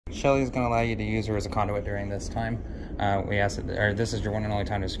Shelly is going to allow you to use her as a conduit during this time. We ask that, or this is your one and only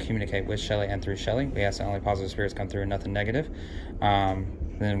time to communicate with Shelly and through Shelly. We ask that only positive spirits come through and nothing negative.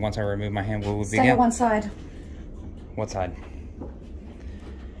 Then once I remove my hand, we will begin. Stay on one side. What side?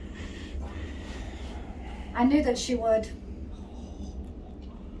 I knew that she would.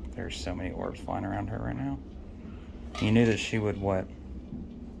 There's so many orbs flying around her right now. You knew that she would what?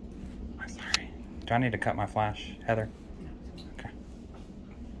 I'm sorry. Do I need to cut my flash, Heather? Okay.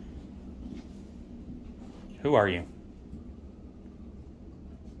 Who are you?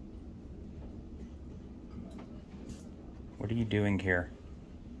 What are you doing here?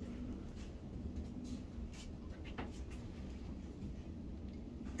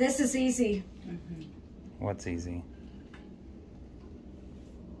 This is easy. What's easy?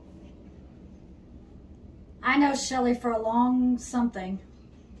 I know Shelly for a long something.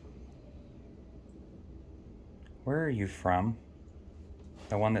 Where are you from?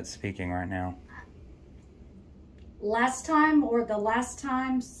 The one that's speaking right now. Last time or the last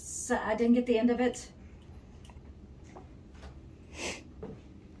time, I didn't get the end of it.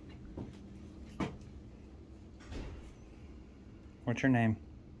 What's your name?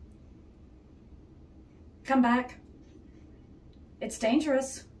 Come back. It's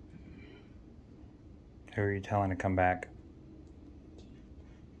dangerous. Who are you telling to come back?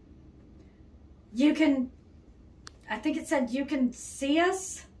 You can, I think it said you can see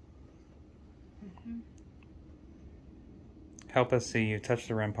us. Help us see you. Touch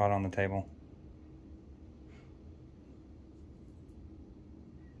the REM pod on the table.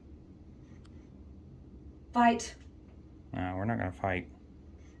 Fight. No, we're not going to fight.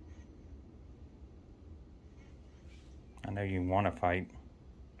 I know you want to fight.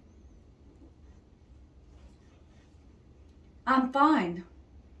 I'm fine.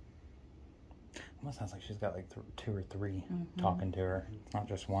 Almost sounds like she's got like two or three talking to her. It's not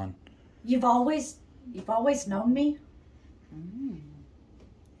just one. You've always known me.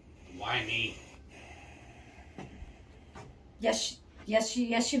 Why me? Yes,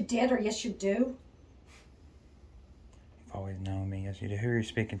 you did, or yes, you do. You've always known me. Yes, you do. Who are you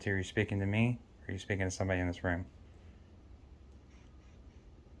speaking to? Are you speaking to me? Or are you speaking to somebody in this room?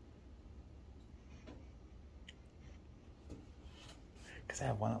 Because I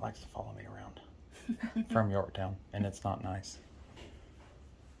have one that likes to follow me around from Yorktown, and it's not nice.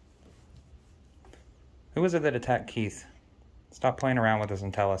 Who was it that attacked Keith? Stop playing around with us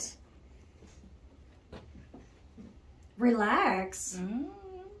and tell us. Relax.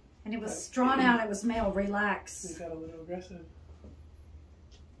 And it was drawn out. It was male. Relax. He got a little aggressive.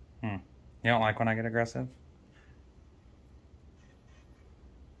 You don't like when I get aggressive?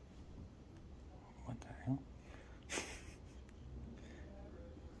 What the hell?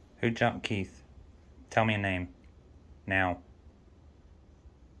 Who jumped Keith? Tell me a name. Now.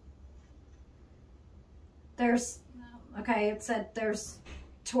 There's, okay, it said there's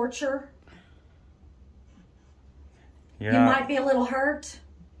torture. You might be a little hurt.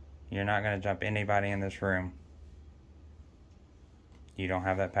 You're not going to jump anybody in this room. You don't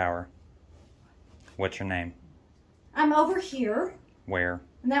have that power. What's your name? I'm over here. Where?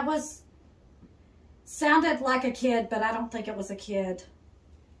 And that sounded like a kid, but I don't think it was a kid.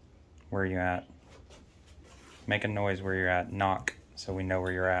 Where are you at? Make a noise where you're at. Knock so we know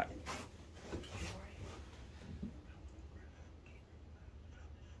where you're at.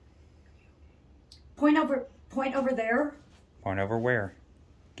 Point over there. Point over where?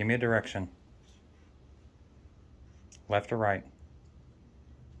 Give me a direction. Left or right?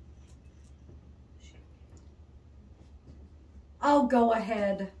 Oh, go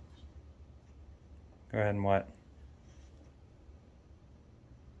ahead. Go ahead and what?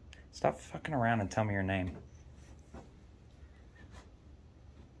 Stop fucking around and tell me your name.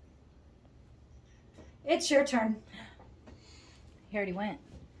 It's your turn. He already went.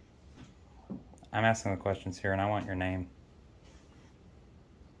 I'm asking the questions here and I want your name.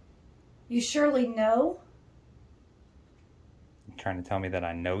 You surely know. You trying to tell me that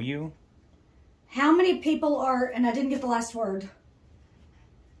I know you? How many people are, and I didn't get the last word.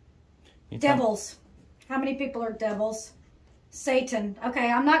 Devils. How many people are devils? Satan.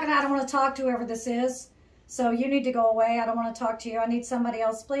 Okay, I don't want to talk to whoever this is. So you need to go away. I don't want to talk to you. I need somebody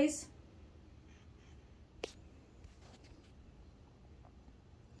else, please.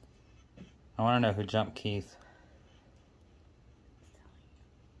 I want to know who jumped Keith.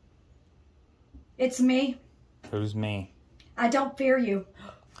 It's me. Who's me? I don't fear you.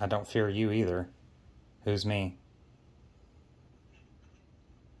 I don't fear you either. Who's me?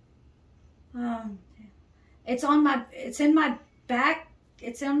 It's in my back.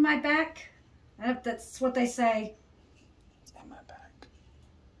 It's in my back. That's what they say. In my back.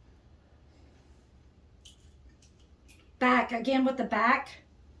 back. Again with the back.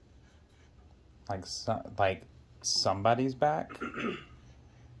 Like somebody's back?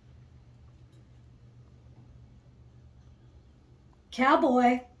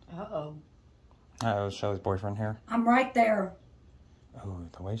 Cowboy. Uh-oh. Oh, Shelly's boyfriend here? I'm right there. Oh,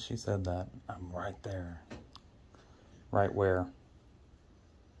 the way she said that. I'm right there. Right where?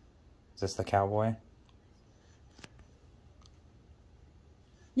 Is this the cowboy?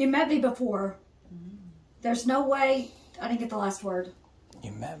 You met me before. There's no way. I didn't get the last word.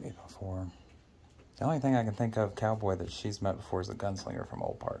 You met me before. The only thing I can think of cowboy that she's met before is the gunslinger from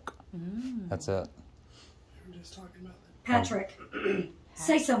Old Park. That's it. We were just talking about that. Patrick.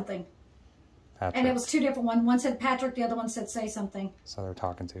 Say something. Patrick. And it was two different ones. One said Patrick, the other one said say something. So they're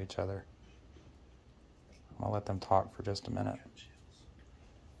talking to each other. I'm going to let them talk for just a minute.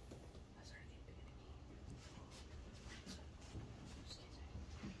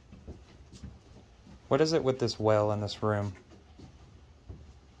 What is it with this well in this room?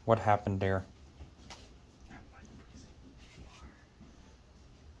 What happened there?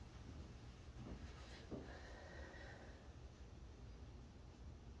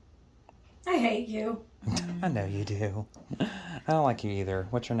 I hate you. I know you do. I don't like you either.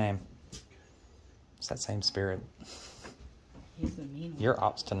 What's your name? It's that same spirit. He's the mean one. You're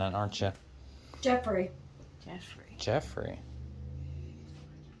obstinate, aren't you? Jeffrey. Jeffrey.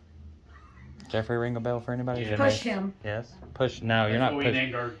 Jeffrey ring a bell for anybody? Yeah. Push him. Yes. Push. No, you're That's not what we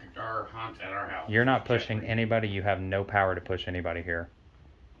pushing. named our hunt at our house. You're not pushing Jeffrey. anybody. You have no power to push anybody here.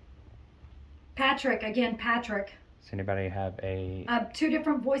 Patrick. Again, Patrick. Does anybody have a... Two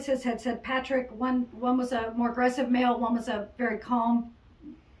different voices had said Patrick. One was a more aggressive male. One was a very calm.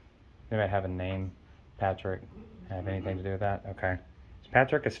 Anybody have a name? Patrick. Have anything to do with that? Okay. Is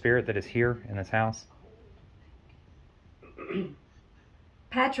Patrick a spirit that is here in this house?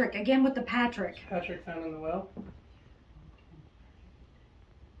 Patrick. Again with the Patrick. Patrick found in the well.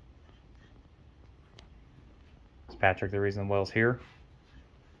 Is Patrick the reason the well's here?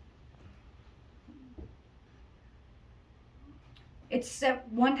 It's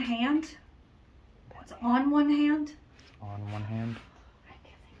one hand. It's on one hand. On one hand.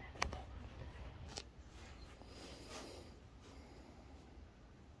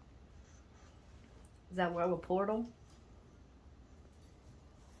 Is that where a portal?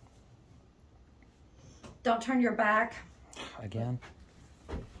 Don't turn your back. Again?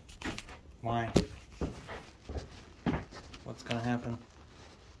 Why? What's gonna happen?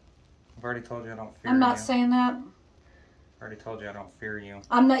 I've already told you I don't fear I'm not you. saying that. I already told you I don't fear you.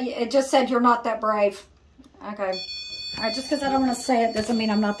 I'm not. It just said you're not that brave. Okay. All right. Just because I don't want to say it doesn't mean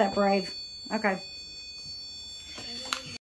I'm not that brave. Okay.